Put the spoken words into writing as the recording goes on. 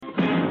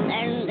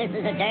This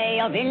is a day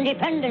of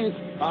independence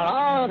for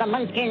all the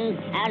Munchkins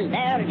and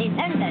their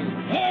descendants,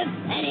 if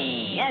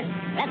any. Yes,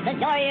 let the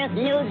joyous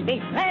news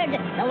be spread.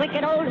 The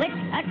wicked old witch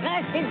at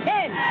last is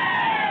dead.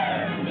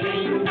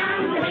 Ding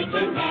dong, the witch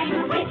is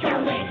dead. Witch,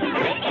 oh witch,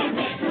 wicked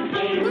witch.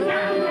 Ding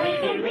dong, the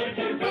wicked witch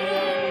is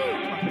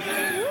dead.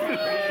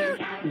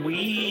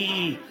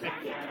 We.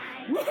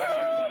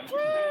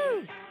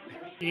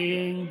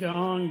 Ding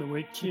dong, the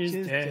witch is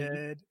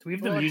dead. Do we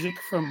have the music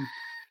from?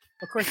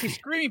 Of course, he's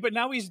screaming, but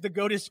now he's the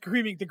goat is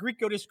screaming. The Greek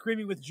goat is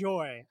screaming with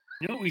joy.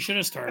 You know what we should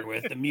have started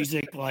with? The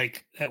music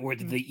like that where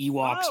the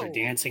Ewoks are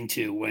dancing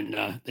to when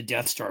the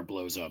Death Star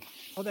blows up.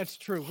 Oh, that's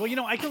true. Well,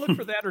 I can look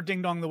for that or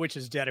Ding Dong, the Witch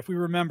is Dead. If we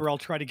remember, I'll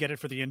try to get it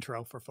for the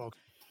intro for folks.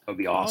 That would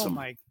be awesome. Oh,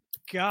 my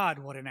God,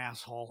 what an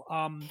asshole.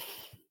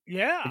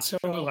 Yeah. It's so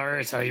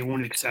hilarious how you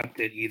won't accept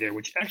it either,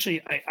 which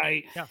actually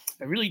I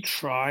really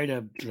try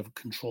to sort of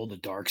control the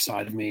dark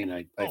side of me, and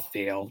I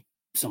fail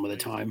some of the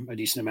time, a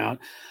decent amount.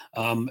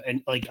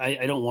 And like,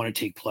 I don't want to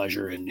take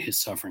pleasure in his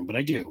suffering, but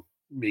I do,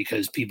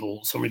 because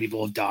so many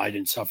people have died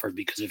and suffered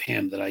because of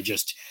him that I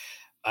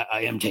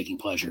am taking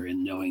pleasure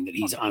in knowing that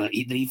he's that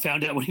he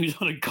found out when he was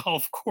on a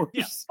golf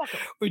course,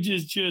 which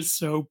is just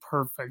so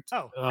perfect.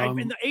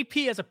 And the AP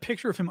has a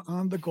picture of him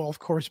on the golf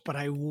course, but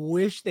I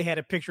wish they had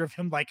a picture of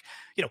him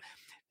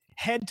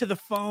head to the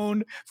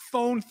phone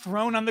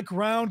thrown on the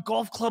ground,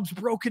 golf clubs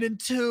broken in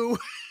two,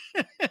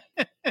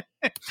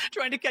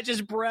 trying to catch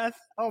his breath.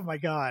 Oh my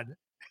God.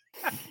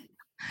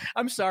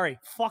 I'm sorry.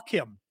 Fuck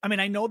him. I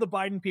mean, I know the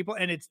Biden people,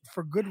 and it's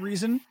for good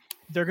reason.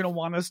 They're going to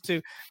want us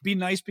to be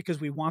nice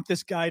because we want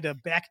this guy to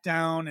back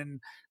down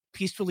and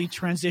peacefully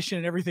transition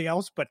and everything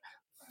else, but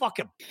fuck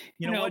him.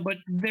 You know what? But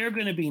they're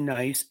going to be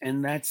nice,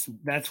 and that's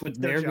what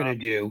they're going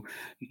to do.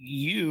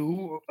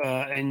 You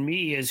and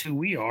me, as who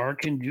we are,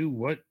 can do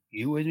what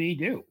you and me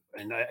do.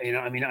 And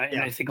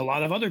I think a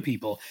lot of other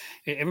people,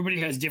 everybody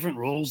has different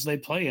roles they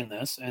play in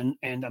this, and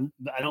I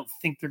don't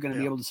think they're going to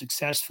be able to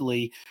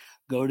successfully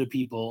go to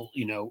people,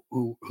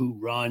 who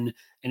run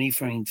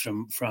anything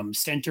from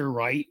center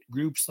right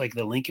groups like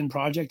the Lincoln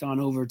Project on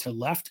over to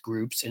left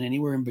groups and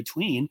anywhere in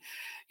between,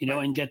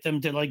 and get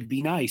them to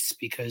be nice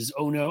because,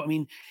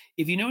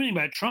 if you know anything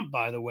about Trump,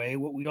 by the way,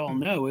 what we all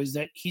know is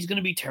that he's going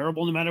to be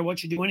terrible no matter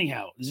what you do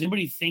anyhow. Does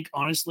anybody think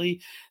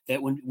honestly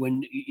that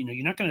when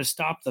you're not going to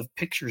stop the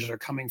pictures that are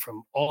coming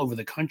from all over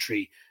the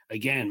country?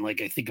 Again,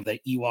 like I think of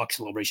that Ewok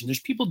celebration, there's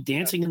people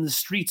dancing in the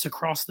streets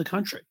across the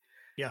country.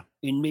 Yeah,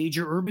 in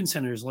major urban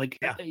centers, so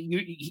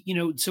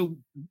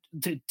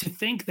to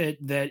think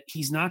that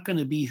he's not going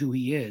to be who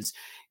he is,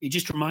 it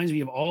just reminds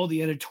me of all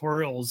the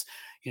editorials,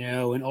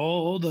 and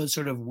all the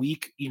sort of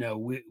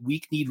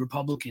weak-kneed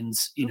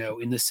Republicans,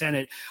 in the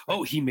Senate.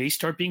 Oh, he may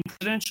start being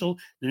presidential.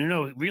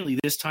 No, really,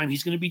 this time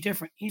he's going to be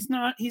different. He's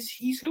not.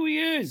 He's who he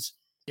is.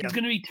 Yeah. He's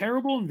going to be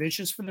terrible and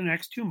vicious for the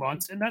next 2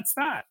 months, and that's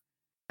that.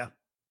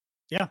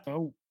 Yeah.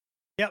 Oh,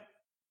 yep.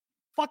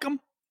 Fuck him.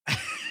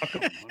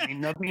 I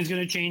mean, nothing is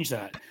going to change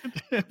that.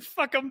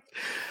 Fuck him.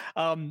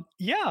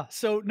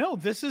 So no,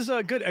 this is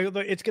good.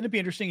 It's going to be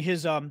interesting.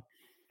 His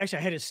actually,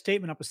 I had his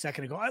statement up a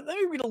second ago. Let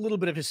me read a little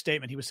bit of his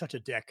statement. He was such a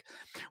dick.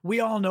 We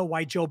all know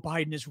why Joe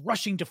Biden is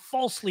rushing to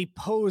falsely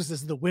pose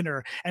as the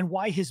winner and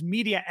why his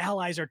media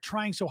allies are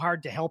trying so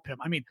hard to help him.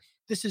 I mean,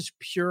 this is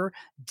pure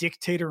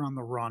dictator on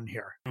the run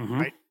here,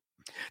 right?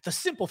 The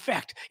simple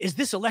fact is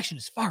this election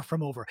is far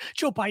from over.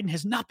 Joe Biden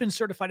has not been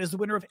certified as the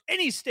winner of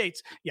any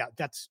states. Yeah,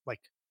 that's like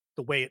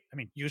the way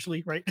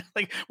usually, right?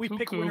 Like we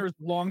pick winners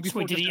long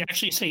before. Wait, did he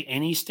actually say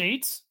any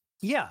states?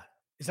 Yeah.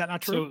 Is that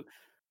not true?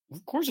 So,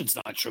 of course it's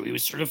not true. He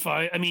was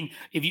certified. I mean,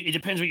 it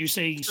depends what you're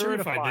saying.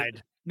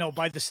 Certified. No,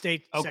 by the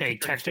state. Okay,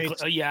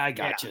 technically. Yeah, I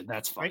got you.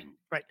 That's fine.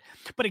 Right.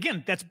 But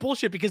again, that's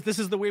bullshit because this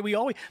is the way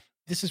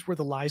this is where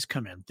the lies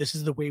come in. This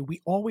is the way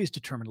we always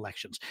determine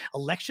elections.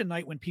 Election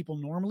night, when people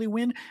normally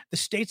win, the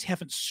states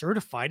haven't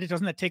certified it.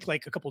 Doesn't that take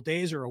like a couple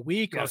days or a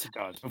week? Yes, it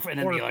does. And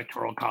then the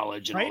Electoral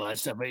College and all that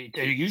stuff. It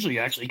usually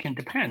actually can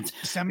depend.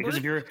 December?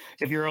 Because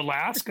if you're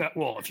Alaska,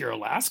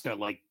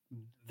 like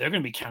they're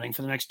going to be counting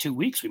for the next 2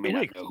 weeks. We may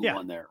not know who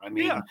won there. I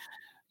mean,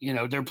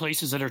 there are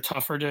places that are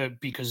tougher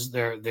because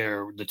they're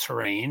the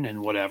terrain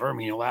and whatever. I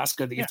mean,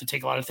 Alaska, you have to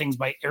take a lot of things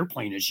by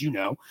airplane, as you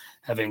know,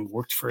 having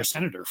worked for a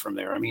senator from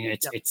there. I mean,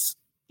 it's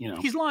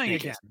he's lying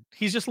again.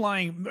 He's just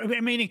lying.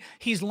 Meaning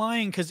he's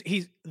lying because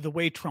he's the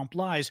way Trump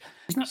lies.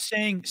 He's not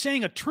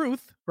saying a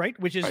truth, right?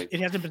 Which is it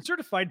hasn't been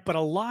certified, but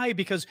a lie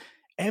because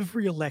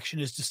every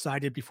election is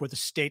decided before the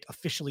state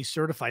officially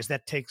certifies.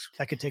 That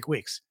could take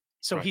weeks.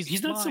 So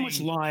he's not so much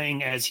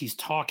lying as he's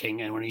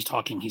talking, and when he's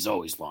talking, he's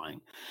always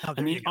lying.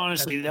 I mean,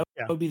 honestly, that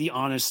would be the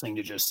honest thing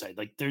to just say.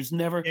 Like, there's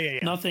never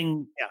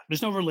nothing. Yeah.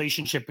 There's no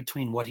relationship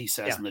between what he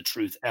says and the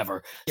truth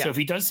ever. Yeah. So if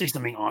he does say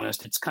something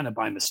honest, it's kind of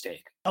by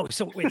mistake. Oh,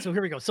 so wait. So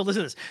here we go. So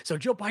listen to this. So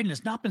Joe Biden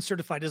has not been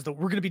certified as we're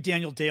going to be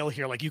Daniel Dale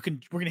here. Like we're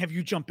going to have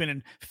you jump in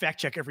and fact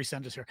check every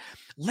sentence here.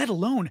 Let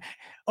alone,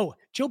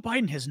 Joe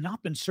Biden has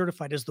not been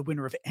certified as the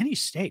winner of any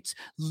states,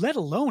 let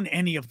alone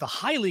any of the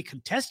highly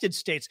contested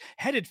states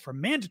headed for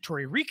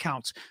mandatory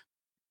recounts.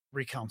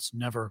 Recounts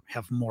never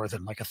have more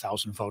than like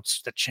 1,000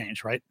 votes that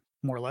change, right?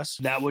 more or less.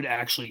 That would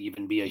actually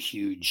even be a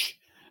huge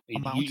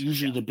amount.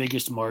 Usually the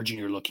biggest margin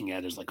you're looking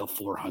at is like a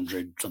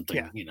 400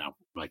 something,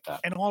 like that.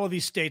 And all of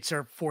these states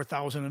are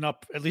 4,000 and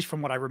up, at least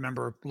from what I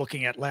remember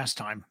looking at last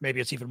time. Maybe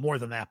it's even more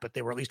than that, but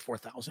they were at least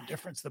 4,000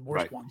 difference. The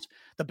worst ones,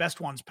 the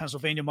best ones,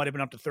 Pennsylvania might have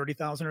been up to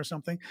 30,000 or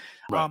something.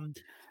 Right.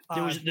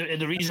 There was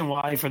the reason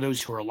why, for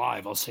those who are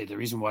alive, I'll say the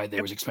reason why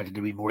there was expected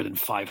to be more than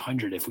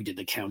 500 if we did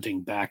the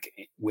counting back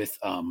with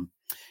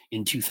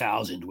in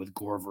 2000 with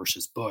Gore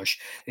versus Bush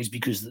is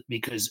because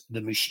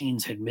the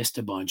machines had missed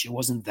a bunch. It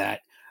wasn't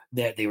that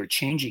they were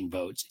changing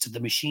votes. So the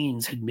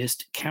machines had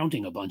missed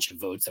counting a bunch of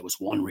votes. That was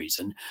one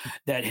reason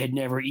that had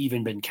never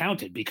even been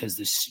counted because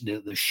the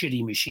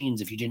shitty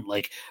machines, if you didn't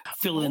like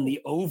fill in the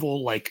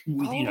oval, like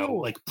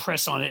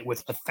press on it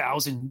with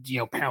 1,000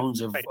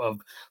 pounds of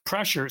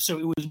pressure. So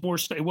it was more.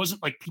 It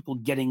wasn't like people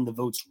getting the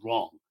votes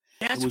wrong.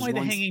 That's why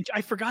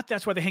I forgot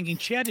that's why the hanging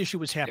Chad issue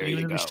was happening.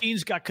 The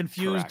machines got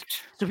confused.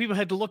 Correct. So people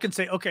had to look and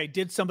say, okay,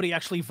 did somebody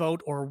actually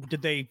vote or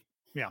did they?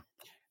 Yeah.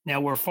 Now,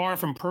 we're far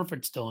from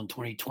perfect still in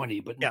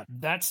 2020, but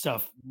that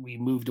stuff we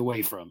moved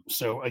away from.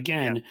 So,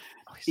 again,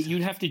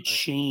 you'd have to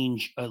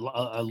change a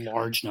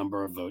large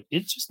number of votes.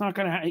 It's just not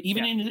going to happen.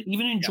 Even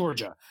in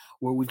Georgia,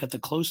 where we've got the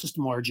closest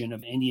margin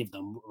of any of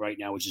them right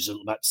now, which is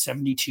about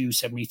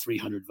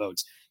 7,300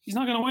 votes. He's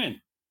not going to win.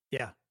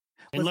 Yeah.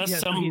 Unless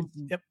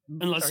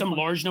some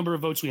large number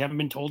of votes we haven't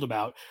been told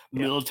about,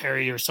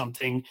 military or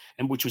something,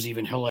 and which was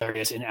even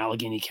hilarious in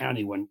Allegheny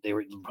County when the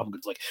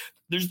Republicans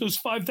there's those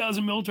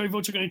 5,000 military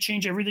votes are going to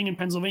change everything in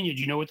Pennsylvania.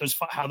 Do you know what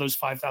how those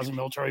 5,000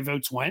 military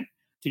votes went?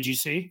 Did you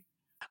see?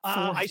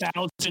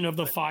 4,000 of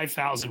the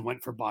 5,000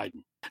 went for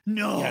Biden.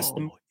 No, yes,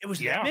 it was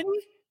that many.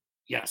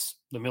 Yes,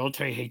 the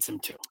military hates him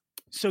too.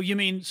 So you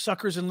mean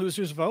suckers and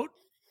losers vote?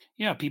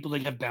 Yeah, people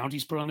that have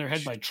bounties put on their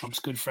head by Trump's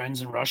good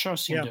friends in Russia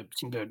seem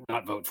to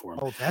not vote for him.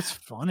 Oh, that's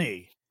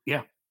funny.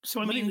 Yeah.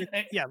 So go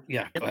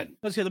ahead.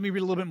 Let me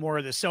read a little bit more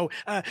of this. So,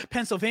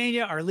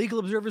 Pennsylvania, our legal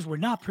observers were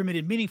not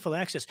permitted meaningful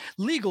access.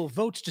 Legal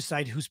votes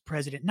decide who's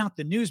president, not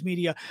the news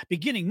media.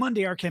 Beginning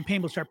Monday, our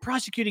campaign will start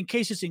prosecuting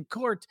cases in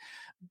court.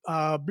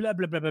 Blah, blah,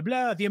 blah, blah,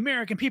 blah. The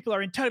American people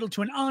are entitled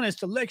to an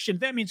honest election.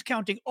 That means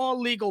counting all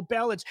legal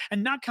ballots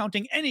and not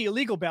counting any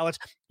illegal ballots.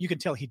 You can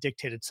tell he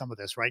dictated some of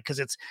this, right? Because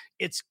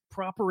it's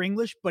proper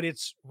English, but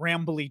it's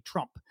rambly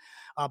Trump.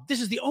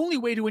 This is the only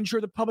way to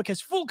ensure the public has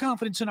full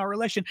confidence in our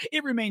election.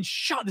 It remains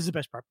this is the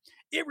best part.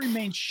 It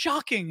remains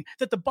shocking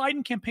that the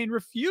Biden campaign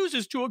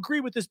refuses to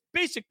agree with this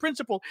basic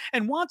principle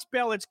and wants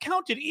ballots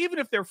counted even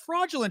if they're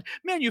fraudulent,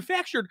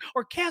 manufactured,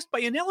 or cast by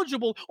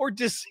ineligible or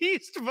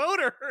deceased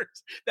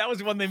voters. That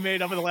was one they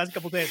made up in the last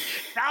couple of days.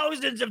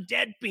 Thousands of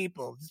dead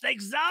people. It's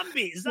like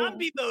zombie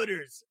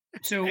voters.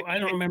 So I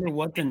don't remember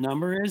what the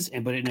number is,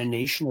 but in a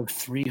nation of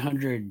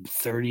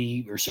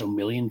 330 or so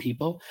million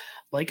people,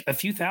 like a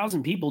few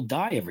thousand people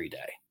die every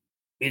day.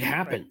 It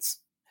happens,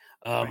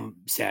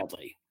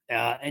 sadly.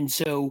 And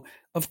so,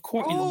 of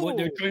course, what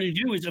they're trying to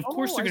do is, of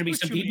course, there are going to be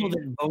some people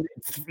that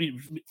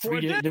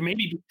voted there may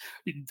be,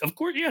 of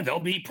course, there'll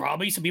be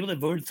probably some people that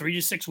voted 3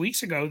 to 6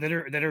 weeks ago that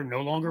are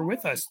no longer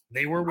with us.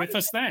 They were with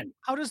us then.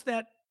 How does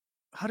that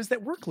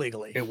work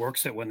legally? It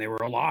works that when they were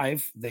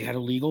alive, they had a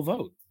legal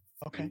vote.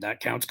 Okay. And that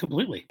counts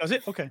completely. Does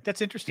it? Okay.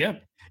 That's interesting. Yeah.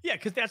 Yeah.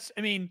 Because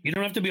you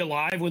don't have to be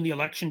alive when the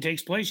election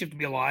takes place. You have to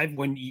be alive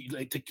when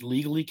you to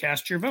legally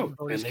cast your vote.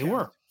 And they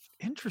were.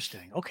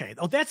 Interesting. Okay.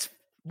 Oh,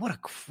 what a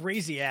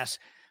crazy ass.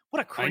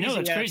 I know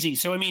that's crazy.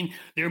 So,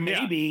 there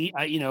may be,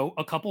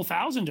 a couple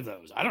thousand of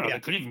those. I don't know.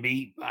 There could even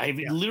be, I have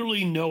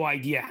literally no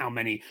idea how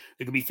many.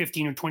 There could be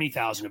 15 or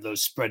 20,000 of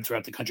those spread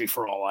throughout the country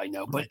for all I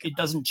know, but it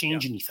doesn't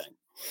change anything.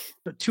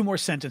 But 2 more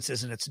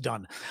sentences and it's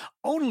done.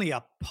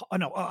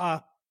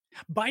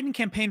 Biden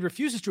campaign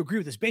refuses to agree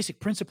with this basic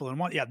principle and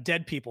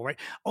dead people, right?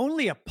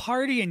 Only a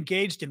party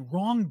engaged in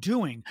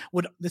wrongdoing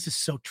would. This is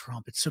so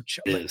Trump. It's so.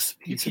 He's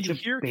such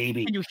a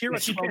baby. Can you hear a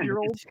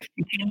 12-year-old?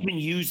 You can't even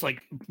use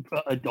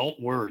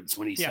adult words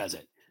when he says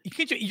it.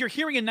 You're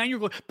hearing a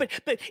 9-year-old. But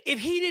if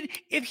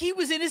he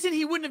was innocent,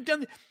 he wouldn't have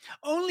done.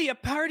 Only a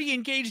party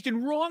engaged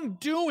in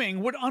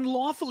wrongdoing would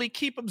unlawfully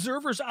keep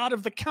observers out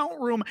of the count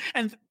room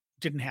and.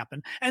 Didn't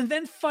happen. And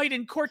then fight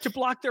in court to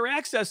block their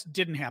access.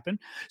 Didn't happen.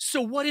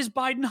 So what is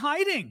Biden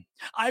hiding?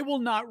 I will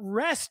not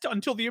rest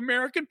until the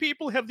American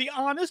people have the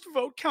honest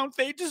vote count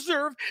they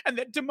deserve and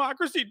that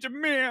democracy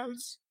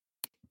demands.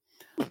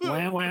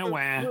 Wah, wah,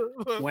 wah.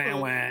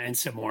 Wah, wah, and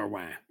some more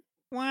wah.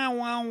 Wah,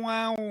 wah,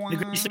 wah, wah. The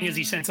greatest thing is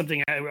he sent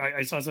something.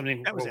 I saw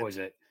something. What was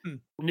it?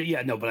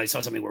 Yeah, no, but I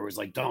saw something where it was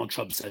like Donald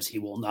Trump says he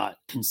will not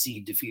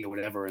concede defeat or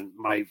whatever. And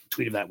my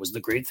tweet of that was the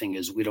great thing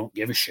is we don't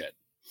give a shit.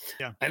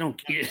 Yeah, I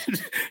don't.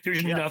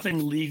 There's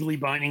nothing legally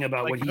binding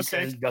about what he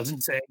says,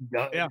 doesn't say.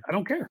 I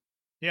don't care.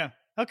 Yeah.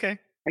 Okay.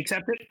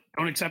 Accept it.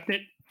 Don't accept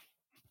it.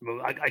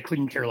 Well, I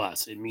couldn't care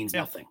less. It means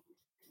nothing.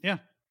 Yeah.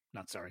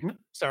 Not sorry.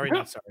 Sorry.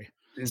 Not sorry.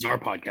 This is our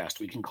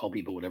podcast. We can call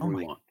people whatever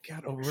we want.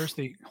 God. Oh, where's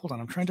the? Hold on.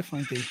 I'm trying to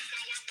find the.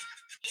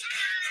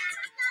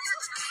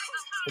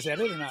 Is that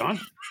it or not? John?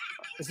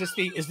 Is this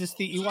the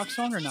Ewok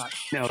song or not?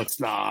 No, it's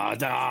da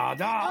da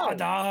da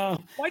da.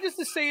 Why does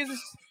this say? Is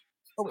this?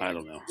 I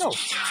don't know. No.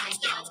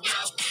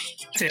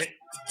 That's it.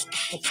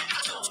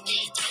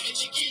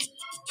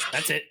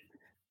 That's it.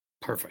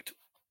 Perfect.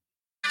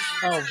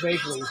 Oh,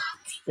 vaguely.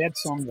 Bad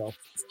song, though.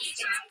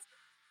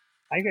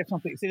 I got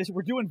something. See,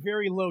 we're doing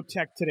very low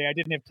tech today. I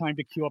didn't have time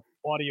to queue up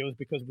audios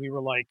because we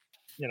were like,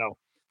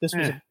 this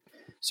was a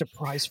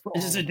surprise for all.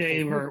 This is a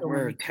day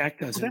where tech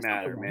doesn't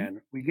matter,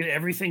 man. We get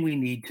everything we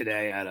need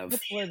today out of.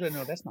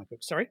 No, that's not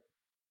good. Sorry?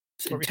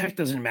 Tech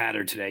doesn't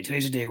matter today.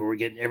 Today's a day where we're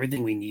getting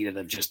everything we need out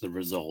of just the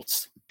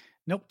results.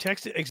 Nope,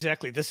 text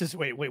exactly. This is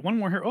wait, one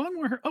more here. Oh, one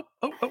more here.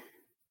 Oh.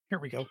 Here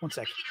we go. 1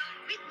 sec.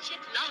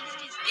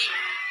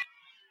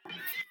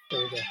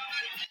 There we go.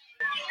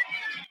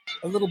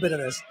 A little bit of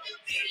this.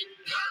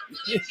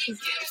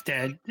 It's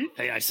dead.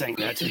 Hey, I sang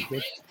that too.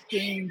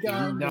 Ding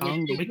dong,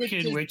 the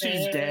wicked witch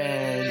is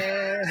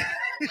dead.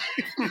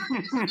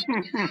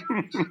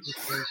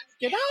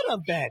 Get out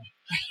of bed.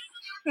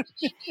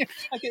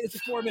 Okay, it's a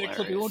 4-minute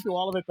clip. We won't do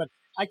all of it, but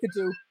I could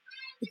do.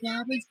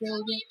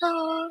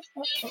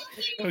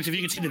 Folks, if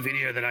you can see the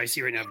video that I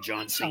see right now of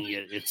John singing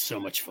it, it's so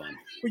much fun.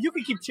 Well, you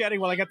can keep chatting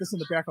while I got this in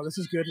the background. This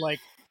is good. Like,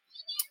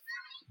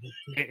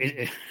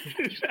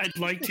 I'd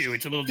like to.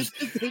 It's a little just.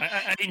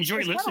 I enjoy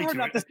it's listening hard to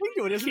not it. to sing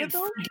to it, isn't it?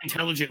 Though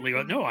intelligently.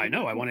 No, I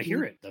know. I want to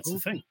hear it. That's the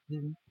thing.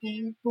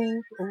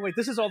 Oh wait,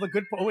 this is all the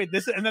good. Oh wait,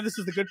 this and then this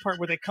is the good part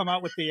where they come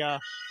out with the.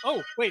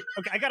 Oh wait,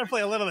 okay, I got to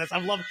play a little of this.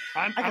 I'm good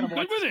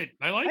with it.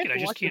 I like it. I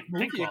just can't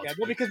think again.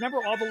 Well, because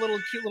remember all the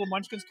little cute little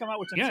munchkins come out,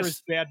 which I'm sure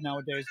is bad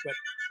nowadays, but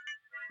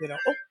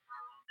Oh,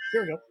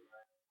 here we go.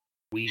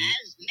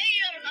 As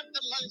mayor of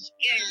the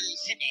Munchkin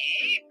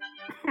City,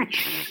 of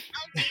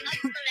the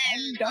upper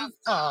land of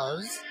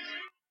Oz,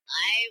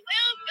 I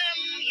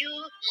welcome you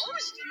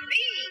most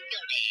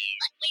regally.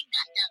 But we've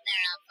got to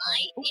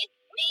verify if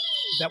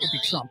that would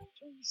be Trump.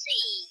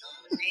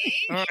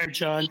 All right,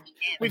 John.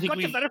 We've got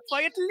to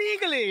verify it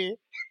legally.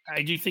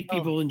 I do think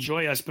people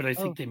enjoy us, but I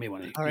think they may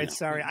want to. All right,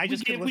 sorry. I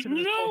just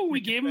we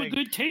gave them a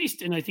good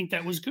taste, and I think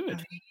that was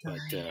good. But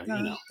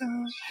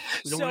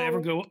we don't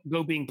ever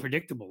go being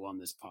predictable on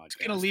this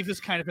podcast. I'm going to leave this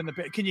kind of in the.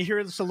 Can you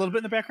hear this a little bit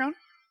in the background?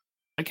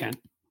 I can.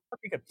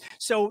 Okay, good.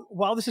 So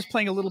while this is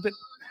playing a little bit,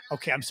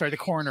 okay, I'm sorry, the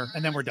coroner,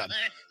 and then we're done.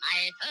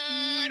 I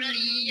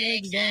thoroughly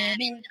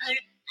examined her,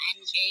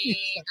 and she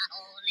not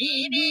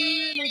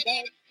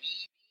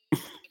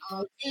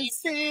only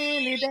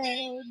silly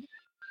bed.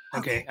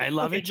 Okay, I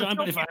love it, John.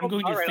 But if I'm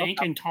going to think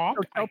and talk,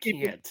 I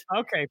can't.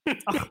 Okay,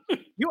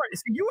 you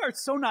are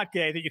so not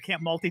gay that you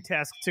can't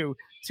multitask to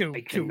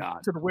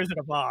the Wizard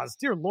of Oz.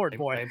 Dear Lord,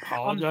 boy. I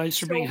apologize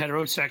for being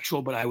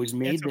heterosexual, but I was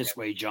made this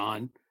way,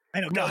 John. I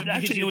know. No,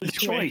 actually, it was a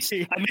choice.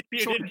 I made a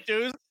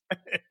choice.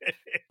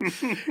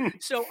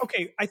 So,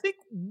 okay, I think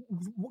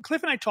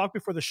Cliff and I talked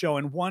before the show,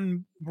 and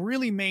one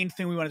really main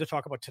thing we wanted to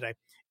talk about today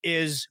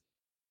is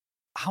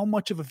how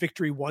much of a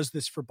victory was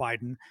this for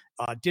Biden?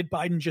 Did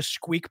Biden just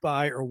squeak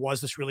by, or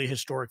was this really a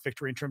historic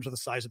victory in terms of the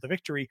size of the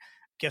victory?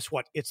 Guess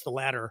what? It's the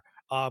latter.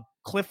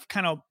 Cliff,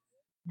 kind of,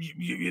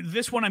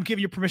 this one I'm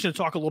giving you permission to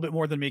talk a little bit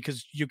more than me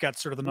because you got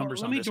sort of the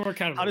numbers on this.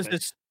 How does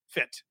this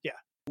fit? Yeah.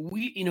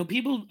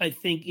 People, I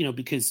think,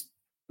 because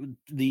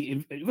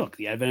the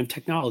advent of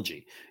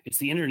technology, it's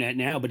the internet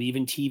now, but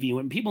even TV,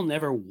 when people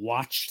never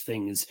watched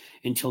things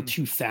until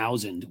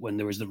 2000, when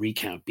there was the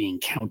recount being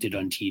counted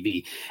on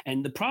TV.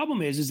 And the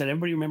problem is that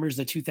everybody remembers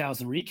the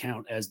 2000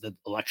 recount as the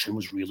election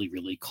was really,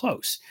 really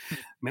close.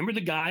 Remember the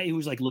guy who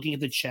was like looking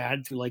at the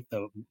Chad through like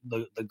the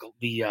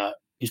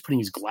he's putting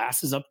his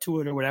glasses up to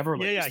it or whatever.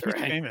 He's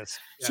famous.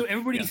 So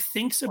everybody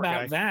thinks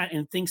about that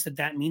and thinks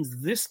that means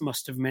this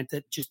must have meant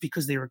that just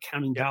because they were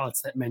counting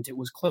ballots, that meant it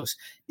was close.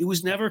 It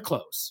was never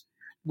close.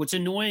 What's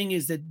annoying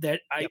is that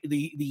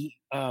the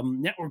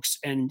networks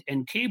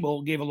and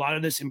cable gave a lot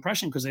of this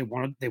impression because they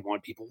want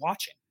people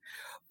watching.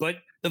 But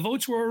the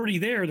votes were already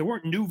there. There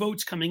weren't new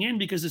votes coming in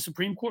because the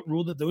Supreme Court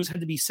ruled that those had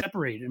to be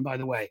separated. And by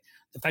the way,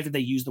 the fact that they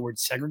use the word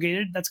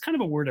segregated, that's kind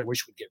of a word I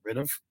wish we'd get rid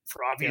of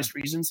for obvious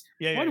reasons.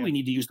 Why do we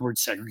need to use the word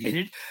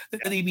segregated?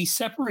 That they be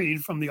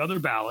separated from the other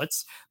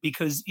ballots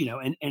because,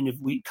 and if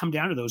we come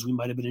down to those, we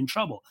might have been in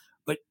trouble.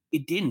 But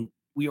it didn't.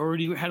 We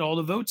already had all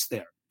the votes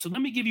there. So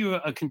let me give you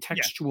a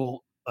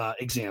contextual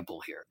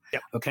example here.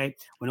 Okay.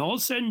 When all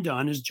is said and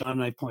done, as John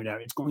and I point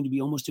out, it's going to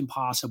be almost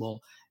impossible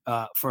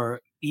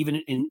for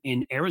even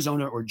in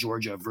Arizona or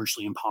Georgia,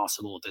 virtually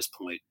impossible at this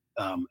point,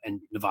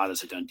 and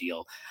Nevada's a done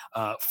deal,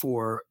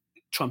 for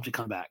Trump to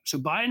come back. So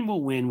Biden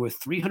will win with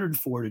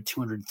 304 to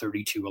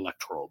 232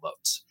 electoral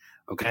votes.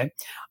 Okay.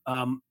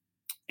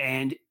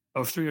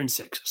 Or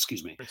 306,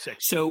 excuse me.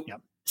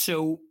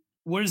 So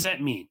what does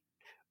that mean?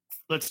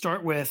 Let's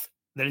start with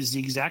that is the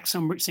exact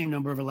same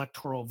number of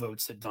electoral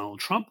votes that Donald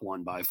Trump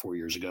won by 4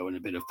 years ago in a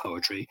bit of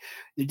poetry.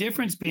 The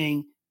difference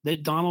being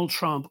that Donald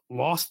Trump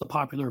lost the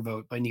popular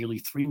vote by nearly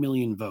 3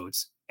 million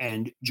votes,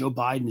 and Joe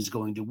Biden is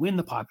going to win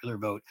the popular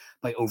vote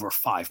by over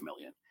 5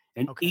 million,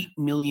 an 8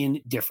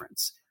 million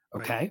difference.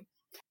 Okay. Right.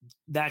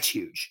 That's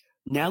huge.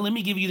 Now, let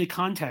me give you the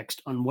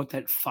context on what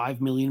that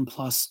 5 million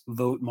plus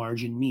vote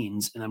margin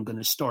means. And I'm going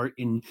to start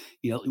in,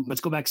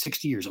 let's go back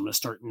 60 years. I'm going to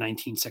start in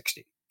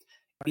 1960.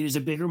 It is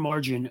a bigger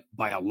margin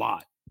by a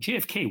lot.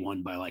 JFK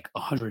won by like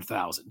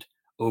 100,000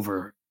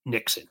 over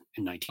Nixon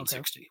in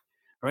 1960. Okay.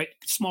 Right?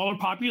 Smaller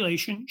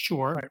population,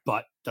 sure, right,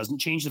 but doesn't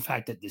change the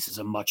fact that this is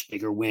a much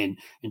bigger win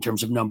in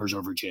terms of numbers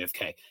over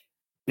JFK.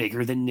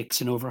 Bigger than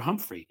Nixon over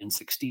Humphrey in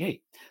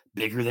 68.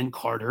 Bigger than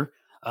Carter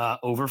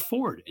over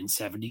Ford in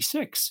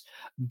 76.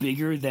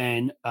 Bigger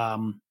than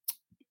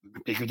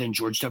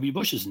George W.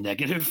 Bush's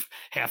negative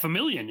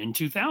 500,000 in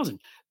 2000.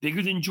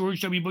 Bigger than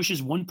George W.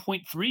 Bush's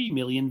 1.3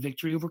 million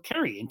victory over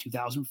Kerry in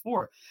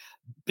 2004.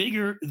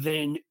 Bigger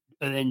than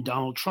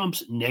Donald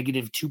Trump's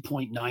negative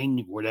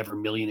 2.9 whatever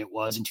million it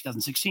was in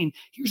 2016.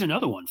 Here's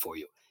another one for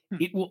you.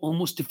 It will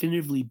almost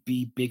definitively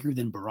be bigger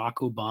than Barack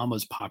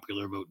Obama's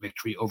popular vote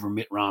victory over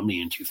Mitt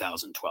Romney in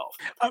 2012.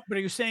 But are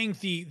you saying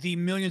the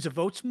millions of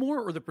votes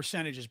more, or the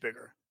percentage is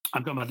bigger?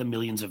 I'm talking about the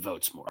millions of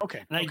votes more.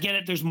 Okay. And I get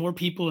it. There's more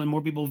people and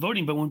more people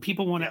voting, but when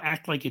people want to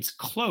act like it's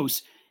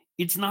close,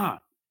 it's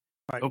not.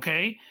 Right.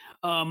 Okay.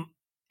 And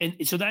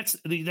so that's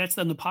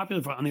on the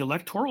popular vote. On the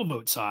electoral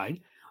vote side,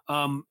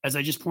 as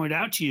I just pointed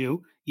out to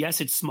you,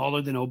 yes, it's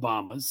smaller than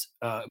Obama's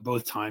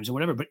both times and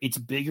whatever, but it's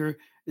bigger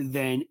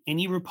than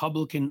any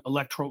Republican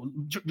electoral.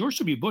 George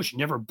W. Bush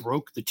never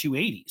broke the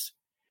 280s.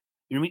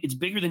 You know what I mean? It's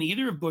bigger than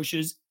either of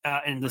Bush's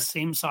and the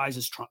same size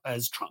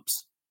as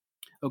Trump's.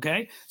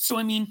 Okay. So,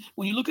 I mean,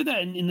 when you look at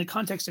that in the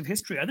context of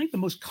history, I think the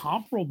most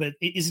comparable bit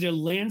is it a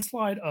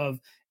landslide of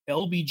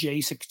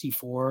LBJ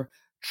 64,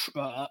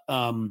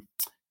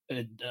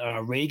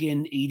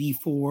 Reagan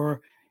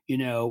 84,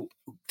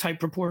 type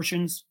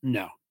proportions?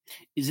 No.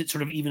 Is it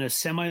sort of even a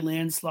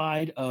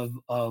semi-landslide of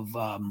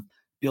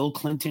Bill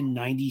Clinton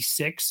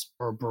 96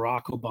 or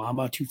Barack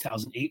Obama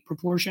 2008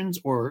 proportions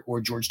or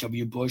George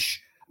H.W. Bush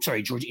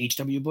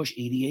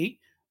 88?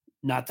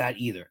 Not that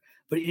either.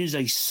 But it is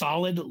a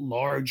solid,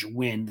 large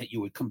win that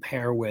you would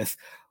compare with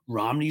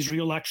Romney's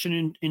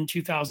reelection in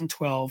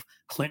 2012,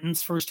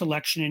 Clinton's first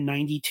election in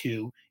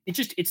 92.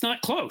 It's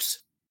not close.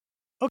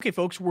 Okay,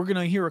 folks, we're going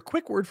to hear a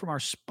quick word from our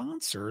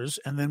sponsors,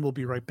 and then we'll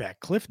be right back.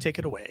 Cliff, take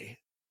it away.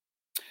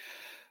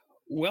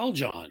 Well,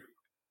 John.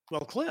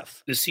 Well,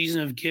 Cliff. The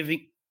season of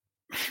giving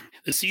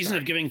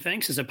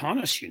thanks is upon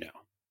us,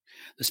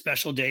 The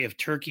special day of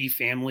turkey,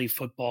 family,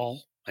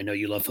 football. I know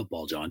you love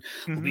football, John.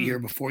 Mm-hmm. We'll be here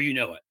before you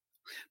know it.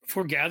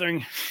 Before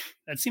gathering,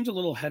 that seems a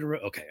little hetero.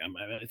 Okay,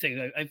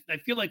 I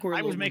feel like we're.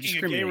 I was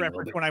making a gay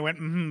reference when I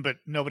went, but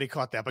nobody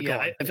caught that. But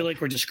yeah, I feel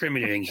like we're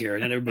discriminating here,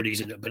 and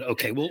everybody's. But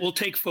okay, we'll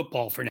take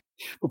football for now.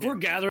 Before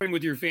gathering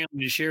with your family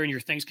to share in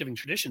your Thanksgiving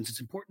traditions, it's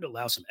important to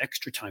allow some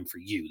extra time for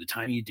you, the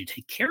time you need to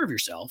take care of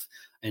yourself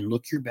and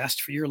look your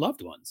best for your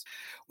loved ones.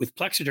 With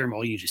Plexiderm,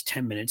 all you need is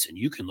 10 minutes, and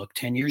you can look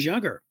 10 years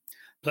younger.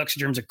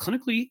 Plexiderm is a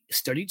clinically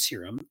studied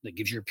serum that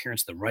gives your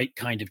appearance the right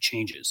kind of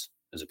changes,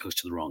 as opposed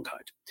to the wrong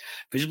kind.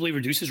 Visibly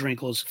reduces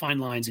wrinkles, fine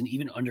lines, and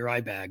even under-eye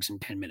bags in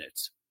 10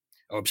 minutes.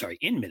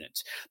 In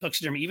minutes.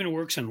 Plexiderm even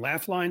works on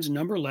laugh lines,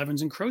 number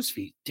 11s, and crow's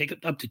feet. Take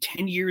up to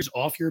 10 years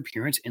off your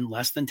appearance in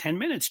less than 10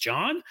 minutes,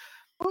 John.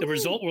 The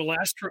result will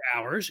last for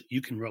hours. You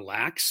can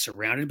relax,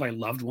 surrounded by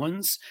loved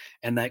ones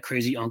and that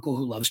crazy uncle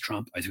who loves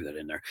Trump. I threw that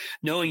in there.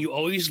 Knowing you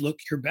always look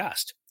your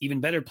best. Even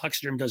better,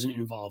 Plexiderm doesn't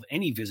involve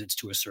any visits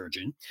to a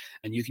surgeon,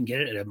 and you can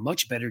get it at a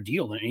much better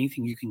deal than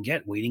anything you can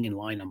get waiting in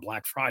line on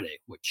Black Friday,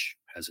 which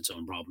has its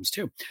own problems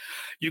too.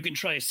 You can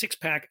try a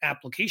 6-pack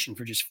application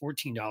for just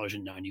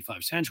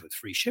 $14.95 with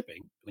free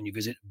shipping when you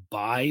visit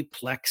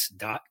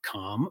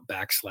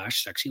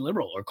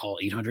buyplex.com/sexyliberal or call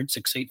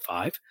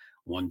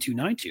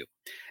 800-685-1292.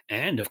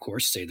 And of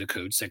course, say the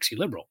code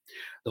SEXYLIBERAL.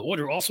 The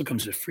order also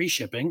comes with free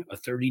shipping, a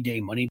 30-day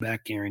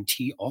money-back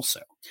guarantee also.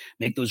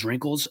 Make those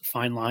wrinkles,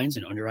 fine lines,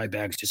 and under-eye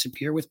bags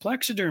disappear with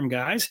Plexiderm,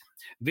 guys.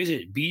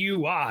 Visit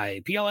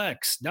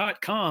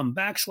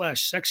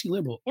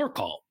buyplex.com/sexyliberal or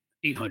call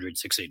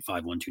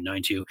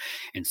 800-685-1292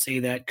 and say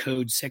that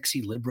code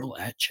SEXYLIBERAL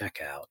at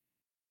checkout.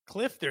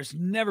 Cliff, there's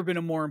never been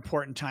a more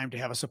important time to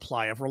have a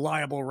supply of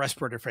reliable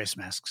respirator face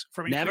masks.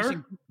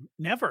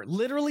 Never,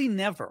 literally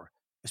never.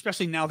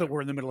 Especially now that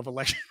we're in the middle of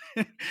election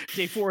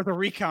day 4 of the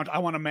recount, I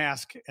want a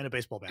mask and a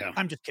baseball bat. Yeah.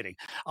 I'm just kidding.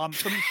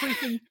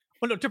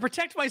 To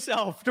protect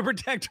myself,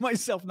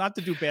 not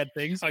to do bad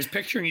things. I was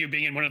picturing you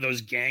being in one of those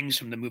gangs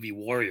from the movie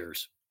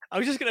Warriors. I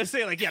was just gonna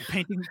say,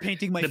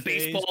 painting my the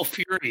face. Baseball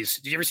Furies.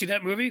 Did you ever see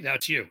that movie?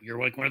 That's you. You're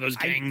like one of those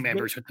gang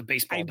members with the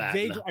baseball bat.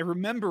 I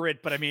remember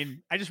it, but I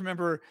just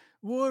remember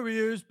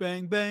Warriors,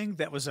 bang bang.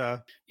 That was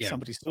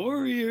somebody's song.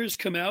 Warriors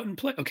come out and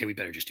play. Okay, we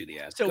better just do the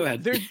ads. So go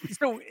ahead.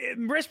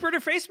 Respirator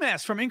face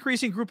masks, from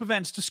increasing group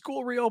events to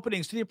school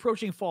reopenings to the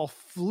approaching fall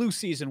flu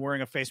season.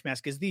 Wearing a face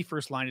mask is the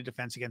first line of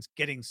defense against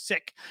getting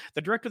sick. The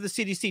director of the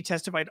CDC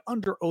testified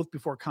under oath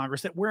before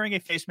Congress that wearing a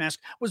face mask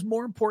was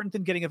more important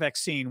than getting a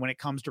vaccine when it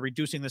comes to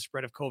reducing the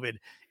spread of COVID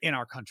in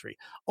our country.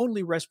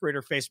 Only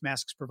respirator face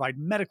masks provide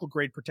medical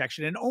grade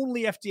protection, and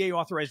only FDA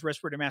authorized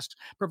respirator masks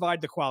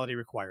provide the quality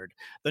required.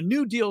 The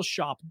new deal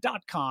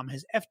newdealshop.com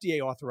has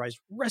FDA authorized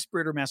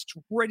respirator masks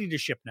ready to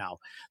ship now.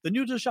 The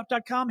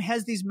newdealshop.com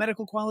has these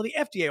medical quality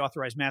FDA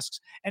authorized masks,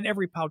 and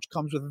every pouch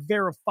comes with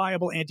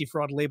verifiable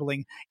anti-fraud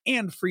labeling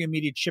and free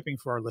immediate shipping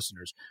for our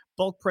listeners.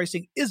 Bulk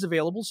pricing is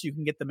available, so you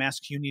can get the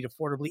masks you need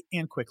affordably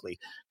and quickly.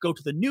 Go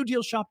to the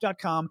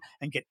newdealshop.com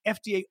and get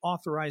FDA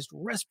authorized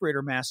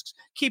respirator masks.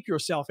 Keep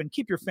yourself and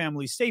keep your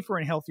family safer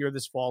and healthier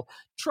this fall.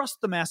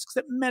 Trust the masks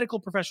that medical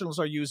professionals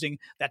are using.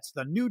 That's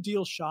the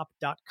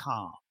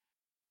newdealshop.com.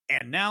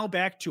 And now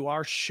back to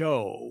our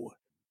show.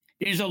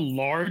 It is a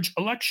large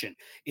election.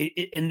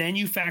 And then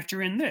you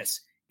factor in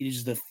this. It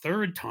is the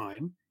third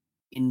time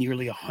in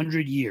nearly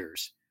 100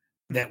 years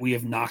that we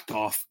have knocked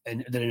off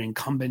and that an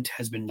incumbent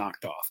has been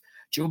knocked off.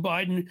 Joe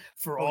Biden,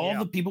 for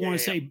the people want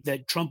to say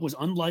that Trump was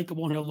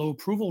unlikable and had a low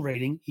approval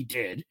rating, he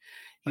did.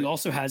 He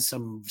also has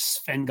some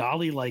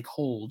Svengali-like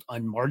hold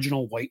on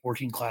marginal white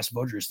working class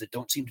voters that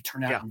don't seem to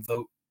turn out and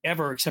vote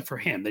ever, except for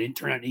him. They didn't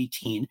turn out in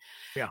 18.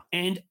 Yeah.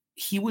 And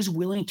he was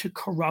willing to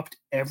corrupt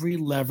every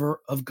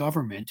lever of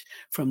government,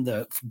 from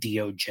the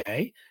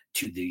DOJ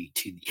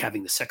to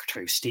having the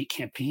Secretary of State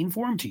campaign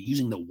for him, to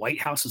using the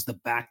White House as the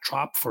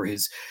backdrop for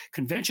his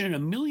convention, and a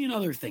million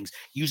other things,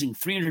 using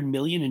 $300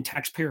 million in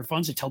taxpayer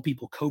funds to tell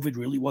people COVID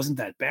really wasn't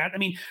that bad. I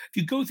mean, if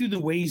you go through the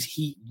ways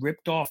he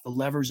ripped off the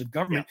levers of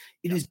government,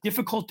 it is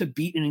difficult to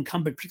beat an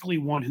incumbent, particularly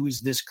one who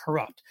is this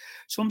corrupt.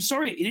 So I'm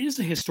sorry, it is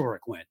a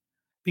historic win,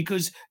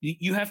 because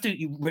you have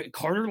to.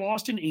 Carter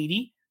lost in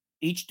 80.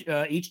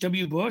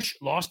 H.W. Bush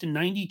lost in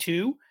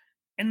 92,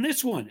 and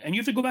this one. And you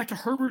have to go back to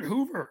Herbert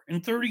Hoover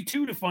in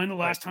 32 to find the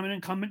last time an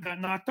incumbent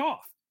got knocked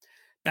off.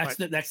 That's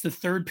the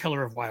third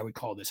pillar of why I would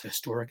call this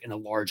historic and a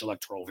large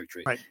electoral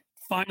victory. Right.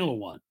 Final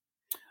one.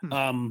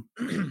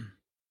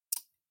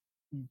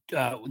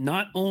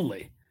 Not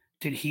only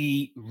did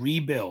he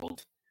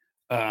rebuild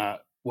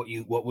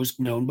what was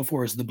known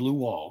before as the Blue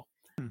Wall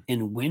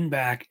and win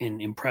back in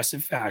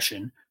impressive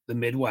fashion the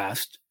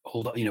Midwest,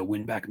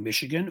 win back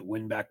Michigan,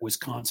 win back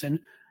Wisconsin,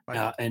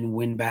 and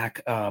win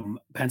back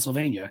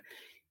Pennsylvania.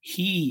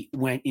 He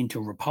went into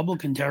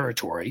Republican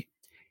territory,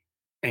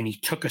 and he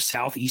took a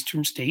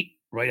southeastern state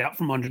right out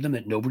from under them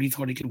that nobody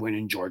thought he could win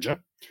in Georgia.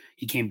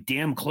 He came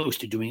damn close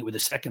to doing it with a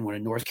second one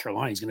in North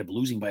Carolina. He's going to be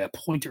losing by a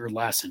point or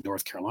less in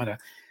North Carolina.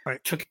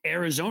 Took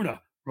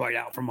Arizona right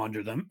out from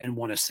under them and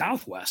won a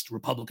Southwest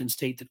Republican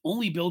state that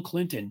only Bill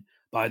Clinton,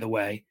 by the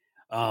way,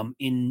 I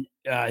believe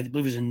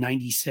it was in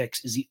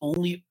 96, is the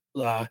only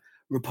the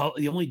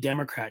only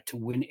Democrat to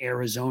win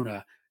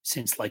Arizona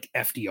since like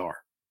FDR.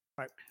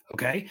 Right.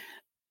 Okay.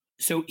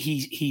 So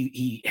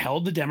he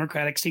held the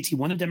Democratic states. He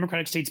won the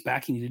Democratic states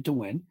back he needed to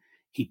win.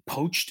 He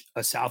poached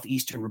a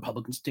southeastern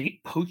Republican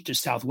state, poached a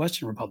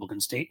southwestern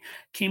Republican state,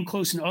 came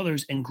close in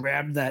others, and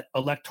grabbed that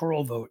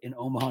electoral vote in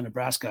Omaha,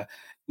 Nebraska.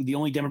 The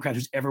only Democrat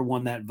who's ever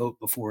won that vote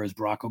before is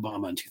Barack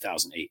Obama in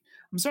 2008.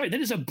 I'm sorry, that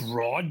is a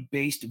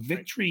broad-based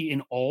victory in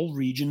all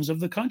regions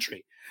of the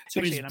country. So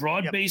it is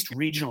broad-based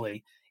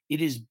regionally. It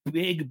is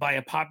big by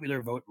a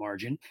popular vote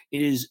margin.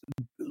 It is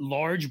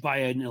large by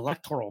an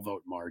electoral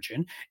vote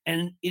margin,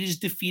 and it is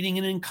defeating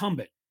an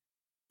incumbent.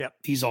 Yep.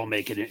 These all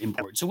make it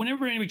important. So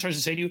whenever anybody tries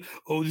to say to you,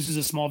 "Oh, this is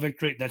a small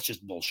victory," that's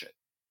just bullshit.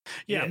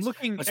 Yeah, I'm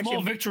looking. A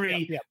small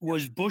victory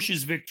was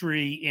Bush's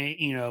victory,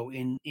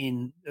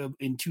 in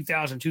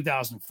 2000,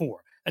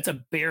 2004. That's a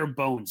bare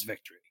bones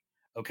victory.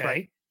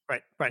 Okay,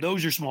 right.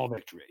 Those are small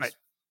victories.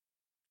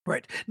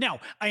 Right. Now,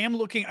 I am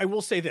looking. I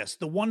will say this: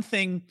 the one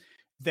thing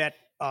that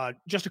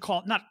just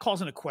to not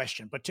calls into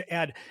question, but to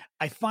add,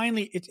 I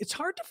finally it's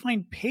hard to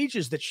find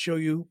pages that show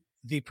you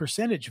the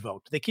percentage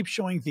vote. They keep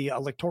showing the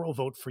electoral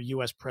vote for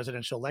U.S.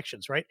 presidential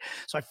elections, right?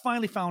 So I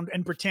finally found,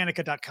 and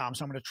Britannica.com,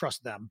 so I'm going to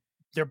trust them.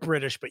 They're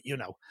British, but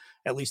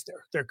at least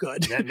they're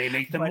good. That may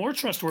make them more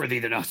trustworthy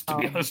than us, to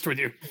be honest with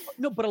you.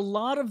 No, but a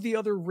lot of the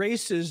other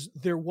races,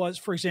 there was,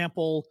 for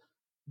example,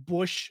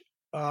 Bush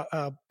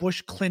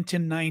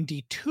Clinton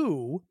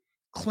 92.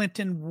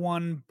 Clinton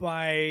won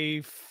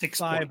by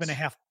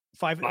 5.5.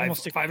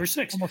 Almost 6 or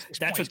 6.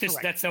 That's points,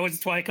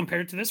 that's why I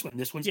compared it to this one.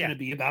 This one's going to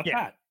be about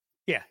that.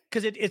 Yeah,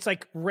 because it's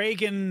like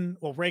Reagan.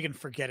 Well, Reagan,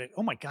 forget it.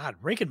 Oh my God,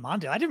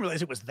 Reagan-Mondale. I didn't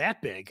realize it was that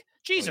big.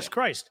 Jesus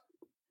Christ.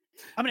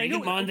 I mean,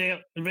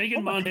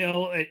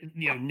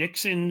 Reagan-Mondale,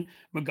 Nixon,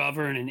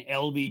 McGovern, and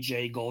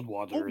LBJ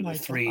Goldwater are the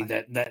three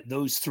that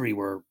those three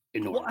were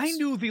enormous. Well, I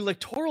knew the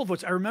electoral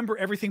votes. I remember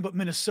everything but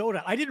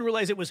Minnesota. I didn't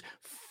realize it was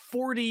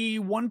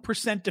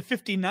 41% to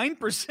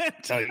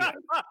 59%. I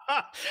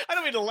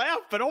don't mean to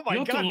laugh, but oh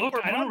my God. Look,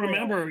 I don't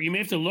remember. You may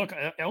have to look.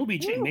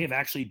 LBJ may have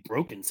actually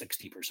broken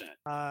 60%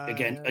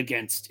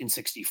 against in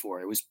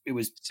 64. It was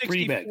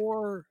pretty big.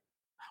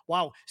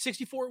 Wow.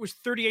 64 was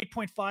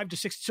 38.5 to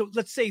 60. So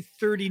let's say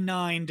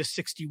 39 to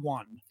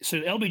 61.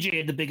 So LBJ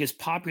had the biggest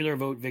popular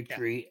vote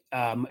victory,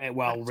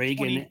 while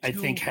Reagan, I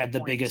think, had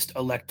the biggest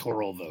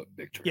electoral vote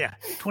victory. Yeah,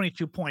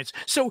 22 points.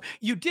 So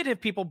you did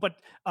have people, but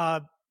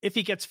if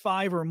he gets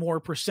 5 or more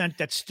percent,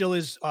 that still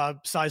is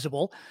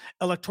sizable.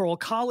 Electoral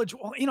college,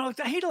 well,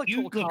 I hate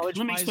electoral college.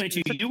 Let me explain to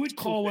you. You would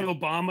call what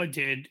Obama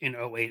did in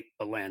 2008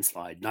 a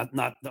landslide, not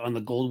on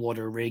the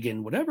Goldwater,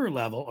 Reagan, whatever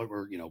level,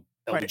 or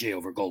LBJ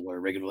over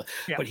Goldwater regularly,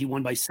 but he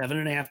won by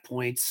 7.5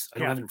 points. I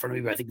don't have it in front of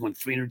me, but I think he won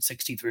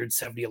 360,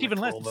 370 even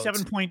less, votes.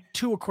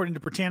 7.2 according to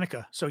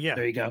Britannica. So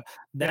there you go.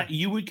 That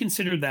you would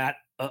consider that,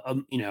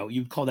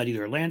 you'd call that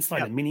either a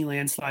landslide, a mini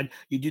landslide.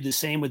 You do the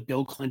same with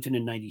Bill Clinton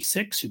in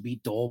 '96, who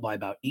beat Dole by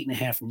about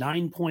 8.5,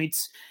 9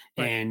 points,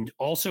 and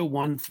also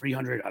won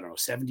 300,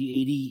 70,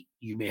 80.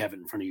 You may have it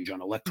in front of you,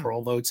 John.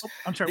 Electoral votes. Oh,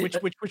 I'm sorry. Which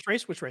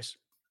race? Which race?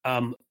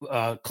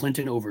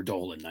 Clinton over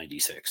Dole in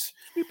 '96.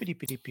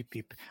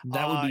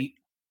 That would be.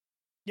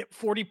 Yep,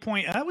 40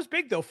 point. That was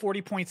big though.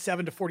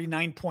 40.7 to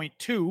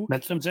 49.2.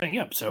 That's what I'm saying.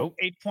 Yep. So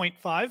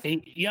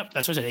 8.5. Yep.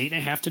 That's what I said.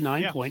 8.5 to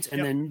 9 points,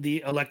 and then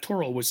the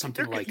electoral was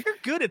something like. You're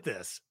good at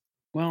this.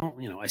 Well,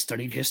 I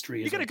studied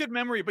history. You got a good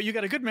memory, but you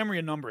got a good memory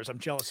of numbers. I'm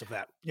jealous of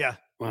that. Yeah.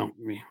 Well,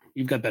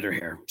 you've got better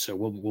hair, so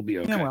we'll be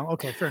okay. Yeah. Well,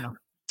 okay, fair enough.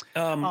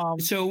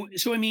 So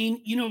I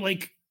mean,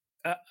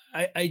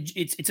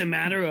 it's a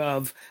matter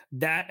of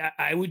that.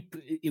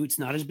 It's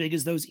not as big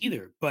as those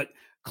either, but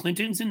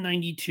Clinton's in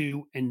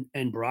 '92 and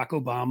Barack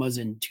Obama's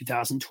in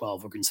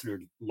 2012 are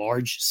considered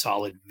large,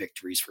 solid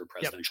victories for a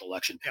presidential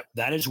election.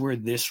 That is where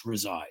this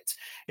resides,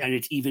 and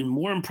it's even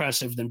more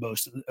impressive than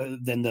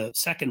than the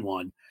second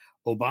one,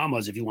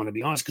 Obama's. If you want to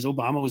be honest, because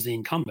Obama was the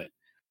incumbent.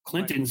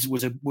 Clinton's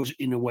was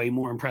in a way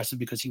more impressive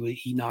because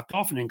he knocked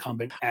off an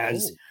incumbent in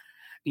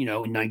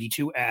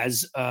 '92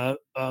 as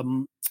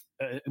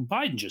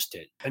Biden just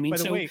did. I mean, by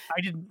the way,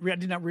 I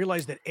did not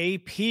realize that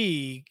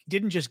AP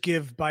didn't just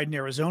give Biden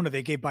Arizona;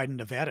 they gave Biden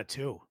Nevada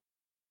too.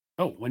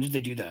 Oh, when did they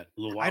do that? A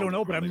little while I don't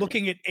know, but I'm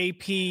looking at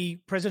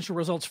AP presidential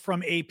results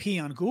from AP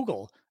on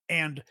Google,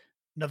 and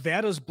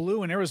Nevada's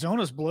blue and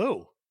Arizona's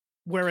blue,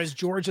 whereas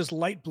Georgia's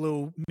light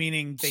blue,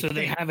 meaning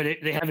they have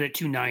it at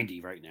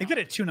 290 right now. They get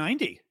it at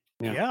 290.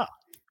 Yeah.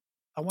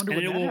 I wonder.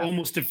 And it will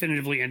almost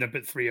definitively end up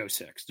at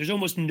 306. There's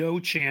almost no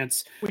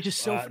chance, which is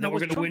so that we're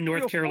going to win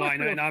North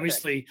Carolina. And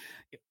obviously,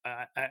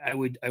 I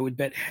would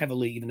bet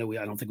heavily, even though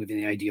I don't think we have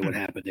any idea what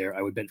happened there.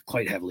 I would bet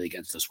quite heavily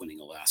against us winning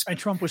Alaska. And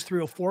Trump was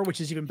 304,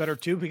 which is even better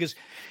too, because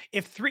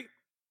if we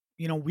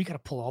got to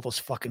pull all those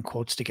fucking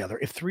quotes together.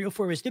 If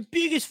 304 is the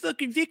biggest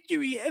fucking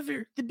victory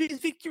ever,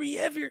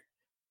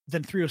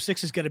 then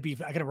 306 is going to be.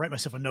 I got to write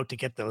myself a note to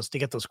get those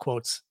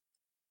quotes.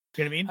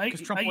 You know what I mean?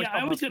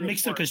 I always get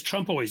mixed up because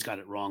Trump always got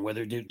it wrong.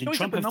 Whether did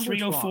Trump have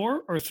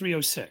 304 or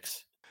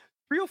 306?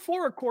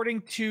 304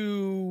 according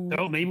to.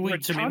 Oh, maybe we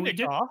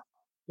did.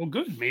 Well,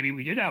 good. Maybe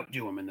we did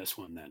outdo him in this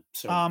one then.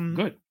 So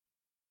good.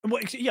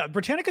 Well, yeah,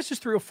 Britannica says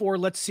 304.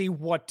 Let's see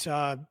what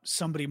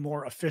somebody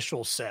more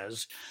official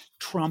says.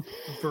 Trump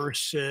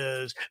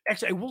versus.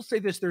 Actually, I will say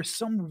this: there's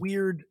some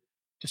weird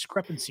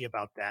discrepancy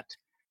about that.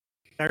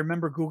 I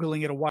remember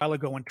Googling it a while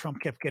ago when Trump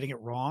kept getting it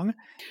wrong,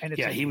 and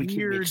he would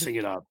keep mixing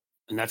it up.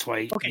 And that's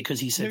why, because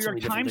he said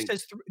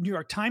New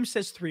York Times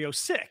says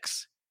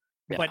 306.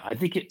 Yeah, but I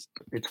think it's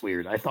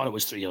weird. I thought it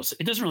was 306.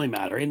 It doesn't really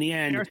matter. In the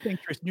end, okay,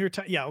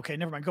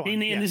 never mind. Go on. In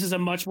the end, this is a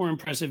much more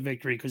impressive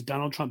victory because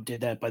Donald Trump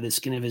did that by the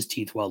skin of his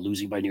teeth while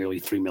losing by nearly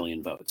 3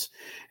 million votes.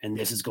 And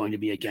this is going to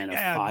be, again, a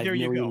 5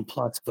 million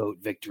plus vote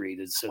victory.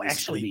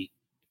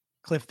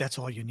 Cliff, that's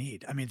all you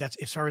need. I mean, I'm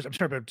sorry to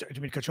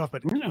cut you off,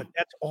 but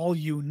that's all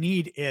you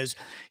need is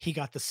he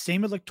got the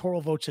same electoral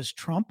votes as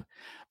Trump,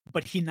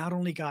 but he not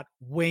only got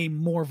way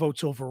more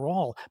votes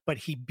overall, but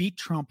he beat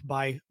Trump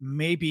by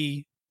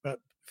maybe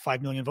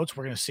 5 million votes.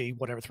 We're going to see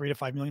 3 to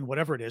 5 million,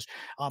 whatever it is.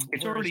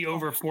 It's already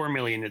over 4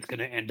 million. It's going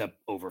to end up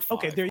over 5.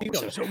 Okay, there you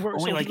go. So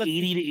only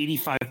 80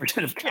 to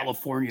 85% of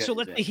California. So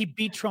let's say he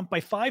beat Trump by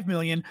 5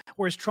 million,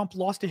 whereas Trump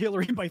lost to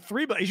Hillary by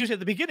 3, but as you said at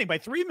the beginning, by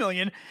 3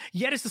 million,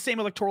 yet it's the same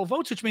electoral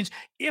votes, which means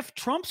if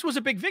Trump's was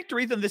a big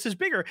victory, then this is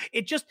bigger.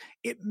 It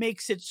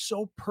makes it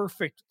so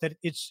perfect that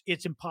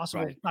it's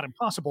impossible, not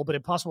impossible, but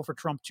impossible for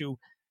Trump to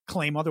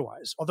claim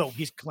otherwise. Although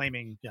he's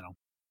claiming,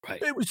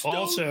 right. It was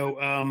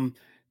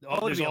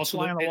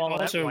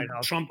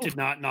Trump did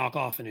not knock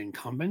off an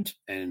incumbent,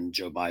 and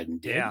Joe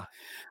Biden did. Yeah,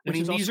 I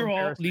mean, these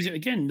are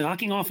again,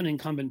 knocking off an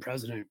incumbent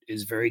president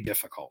is very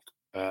difficult.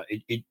 I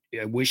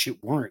wish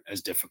it weren't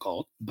as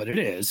difficult, but it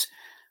is.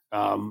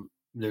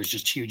 There's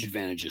just huge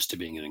advantages to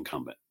being an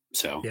incumbent.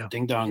 So,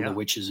 ding dong, the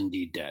witch is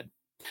indeed dead.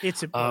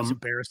 It's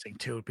embarrassing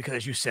too, because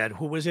as you said,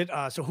 who was it?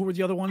 So who were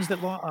the other ones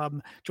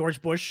that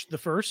George Bush the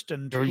first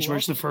and George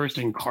Bush the first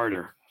and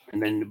Carter.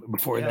 And then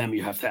before them,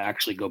 you have to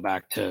actually go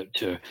back to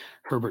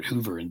Herbert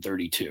Hoover in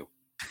 32.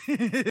 I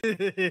mean,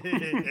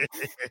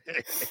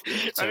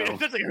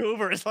 it's like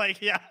Hoover is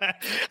like, we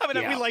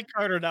like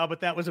Carter now,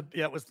 but that was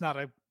not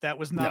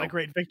a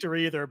great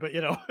victory either. But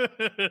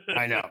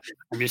I know.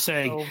 I'm just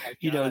saying,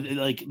 these are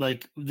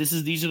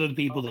the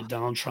people that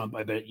Donald Trump.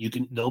 I bet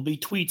there'll be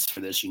tweets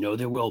for this.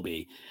 There will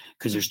be,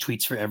 because there's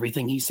tweets for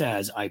everything he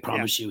says. I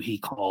promise you, he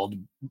called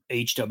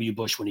H.W.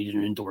 Bush when he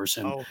didn't endorse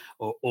him,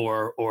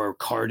 or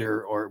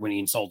Carter, or when he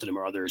insulted him,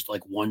 or others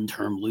like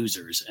one-term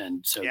losers.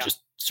 And so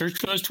just search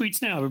for those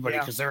tweets now, everybody,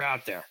 because they're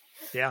out there.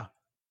 Yeah.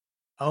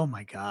 Oh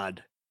my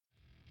God.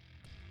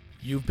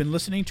 You've been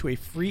listening to a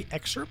free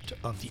excerpt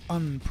of the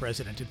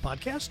Unprecedented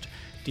podcast.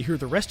 To hear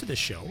the rest of the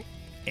show,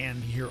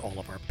 and hear all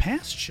of our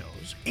past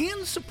shows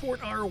and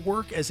support our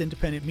work as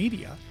independent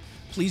media,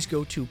 please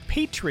go to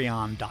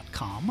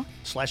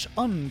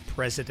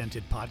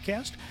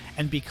patreon.com/unprecedentedpodcast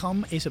and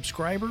become a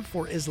subscriber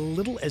for as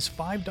little as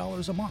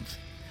 $5 a month.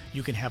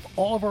 You can have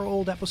all of our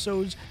old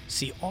episodes,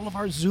 see all of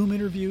our Zoom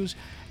interviews,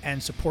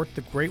 and support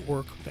the great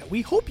work that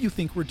we hope you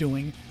think we're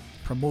doing,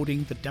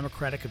 promoting the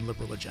democratic and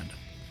liberal agenda.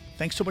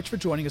 Thanks so much for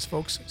joining us,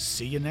 folks.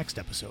 See you next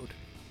episode.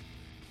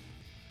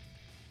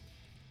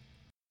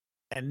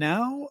 And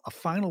now, a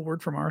final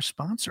word from our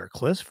sponsor.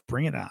 Cliff,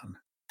 bring it on.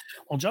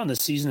 Well, John, the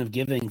season of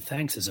giving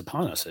thanks is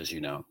upon us, as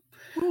you know.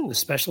 Ooh. The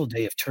special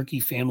day of turkey,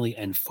 family,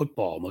 and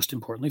football, most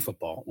importantly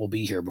football, will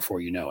be here before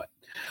you know it.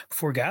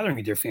 Before gathering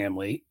with your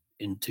family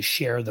and to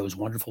share those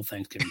wonderful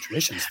Thanksgiving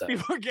traditions.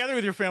 Before gathering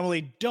with your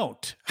family,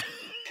 don't.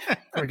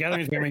 Or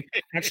gathering with family,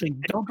 actually,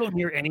 don't go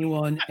near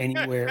anyone,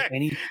 anywhere,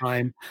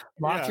 anytime.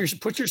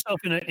 Put yourself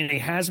in a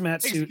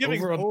hazmat suit.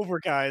 Over,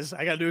 guys.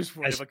 I got news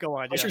for you, but go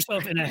on. Put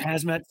yourself in a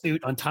hazmat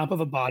suit on top of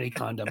a body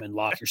condom and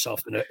lock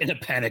yourself in a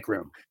panic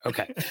room.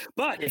 Okay,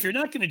 but if you're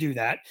not going to do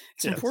that,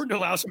 it's important to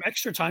allow some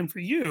extra time for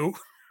you.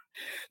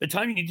 The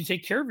time you need to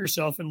take care of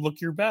yourself and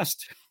look your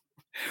best.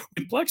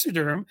 With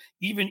Plexiderm,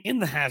 even in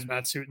the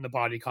hazmat suit and the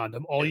body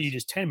condom, all you need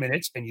is 10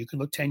 minutes, and you can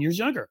look 10 years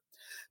younger.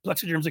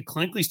 Plexiderm is a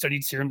clinically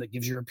studied serum that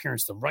gives your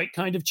appearance the right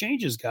kind of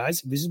changes,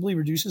 guys. Visibly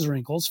reduces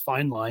wrinkles,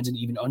 fine lines, and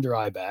even under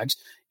eye bags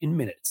in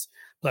minutes.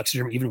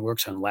 Plexiderm even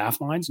works on laugh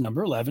lines,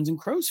 number 11s, and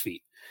crow's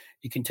feet.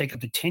 You can take up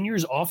to 10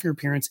 years off your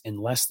appearance in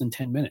less than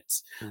 10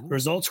 minutes. Mm-hmm. The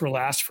results will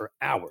last for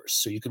hours,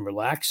 so you can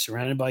relax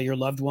surrounded by your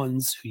loved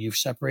ones who you've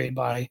separated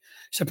by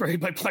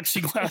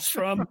plexiglass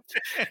from,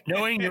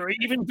 knowing you're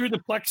even through the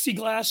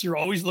plexiglass, you're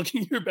always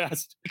looking your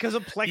best. Because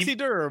of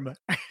Plexiderm.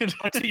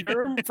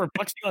 Plexiderm for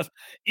plexiglass.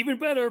 Even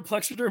better,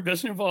 Plexiderm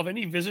doesn't involve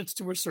any visits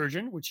to a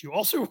surgeon, which you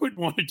also wouldn't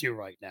want to do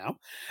right now.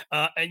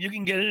 And you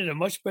can get it at a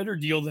much better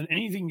deal than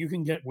anything you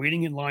can get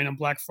waiting in line on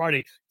Black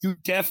Friday. You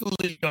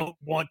definitely don't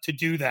want to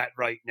do that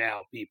right now,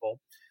 people.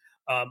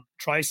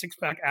 Try a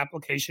 6-pack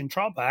application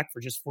trial pack for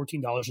just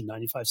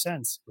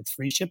 $14.95 with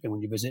free shipping when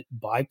you visit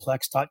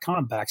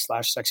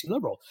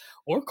buyplex.com/sexyliberal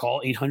or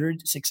call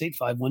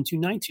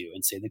 800-685-1292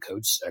 and say the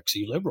code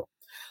SEXYLIBERAL.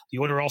 The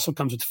order also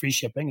comes with free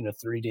shipping and a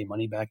 30-day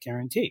money-back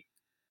guarantee.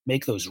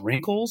 Make those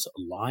wrinkles,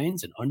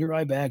 lines, and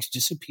under-eye bags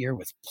disappear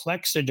with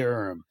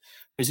Plexiderm.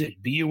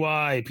 Visit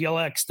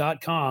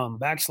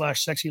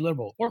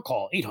buyplx.com/sexyliberal or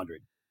call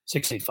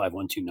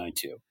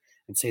 800-685-1292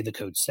 and say the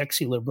code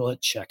SEXYLIBERAL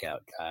at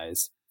checkout,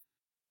 guys.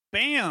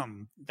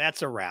 Bam!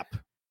 That's a wrap.